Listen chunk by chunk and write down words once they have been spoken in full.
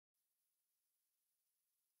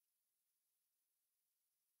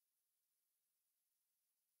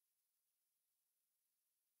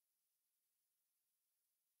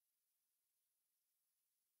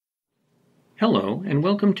Hello, and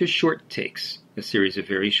welcome to Short Takes, a series of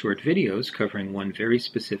very short videos covering one very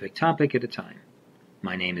specific topic at a time.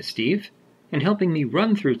 My name is Steve, and helping me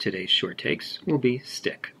run through today's short takes will be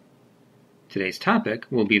Stick. Today's topic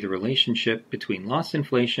will be the relationship between loss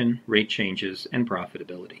inflation, rate changes, and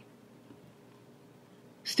profitability.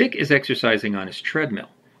 Stick is exercising on his treadmill,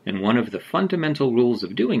 and one of the fundamental rules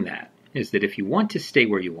of doing that is that if you want to stay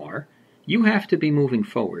where you are, you have to be moving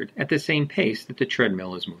forward at the same pace that the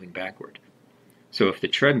treadmill is moving backward. So if the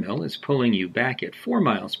treadmill is pulling you back at 4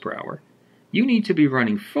 miles per hour, you need to be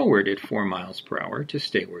running forward at 4 miles per hour to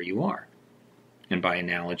stay where you are. And by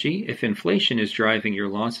analogy, if inflation is driving your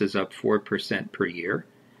losses up 4% per year,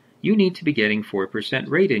 you need to be getting 4%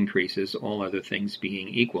 rate increases, all other things being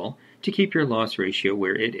equal, to keep your loss ratio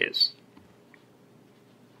where it is.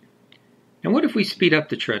 Now what if we speed up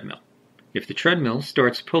the treadmill? If the treadmill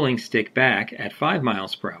starts pulling Stick back at 5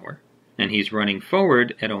 miles per hour, and he's running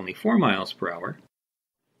forward at only 4 miles per hour,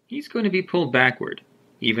 he's going to be pulled backward,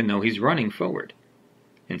 even though he's running forward.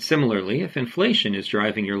 And similarly, if inflation is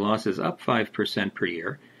driving your losses up 5% per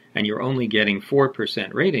year, and you're only getting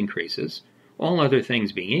 4% rate increases, all other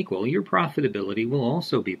things being equal, your profitability will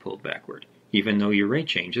also be pulled backward, even though your rate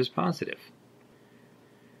change is positive.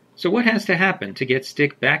 So what has to happen to get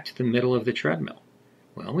Stick back to the middle of the treadmill?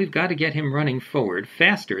 Well, we've got to get him running forward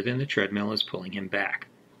faster than the treadmill is pulling him back.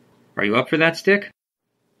 Are you up for that, Stick?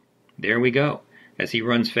 There we go. As he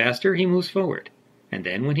runs faster, he moves forward. And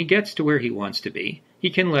then when he gets to where he wants to be, he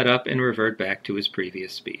can let up and revert back to his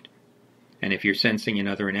previous speed. And if you're sensing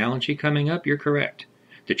another analogy coming up, you're correct.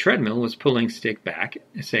 The treadmill was pulling Stick back,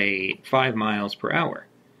 say, 5 miles per hour.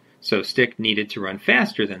 So Stick needed to run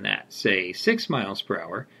faster than that, say 6 miles per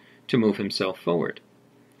hour, to move himself forward.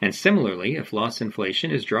 And similarly, if loss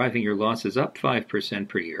inflation is driving your losses up 5%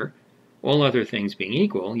 per year, all other things being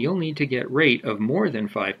equal, you'll need to get rate of more than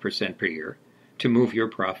 5% per year to move your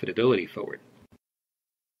profitability forward.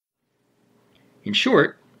 In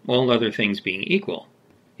short, all other things being equal,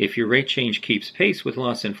 if your rate change keeps pace with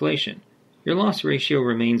loss inflation, your loss ratio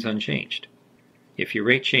remains unchanged. If your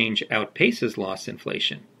rate change outpaces loss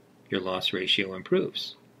inflation, your loss ratio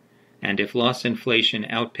improves. And if loss inflation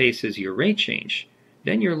outpaces your rate change,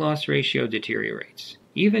 then your loss ratio deteriorates,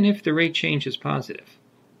 even if the rate change is positive.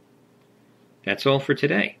 That's all for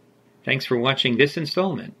today. Thanks for watching this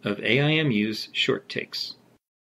installment of AIMU's Short Takes.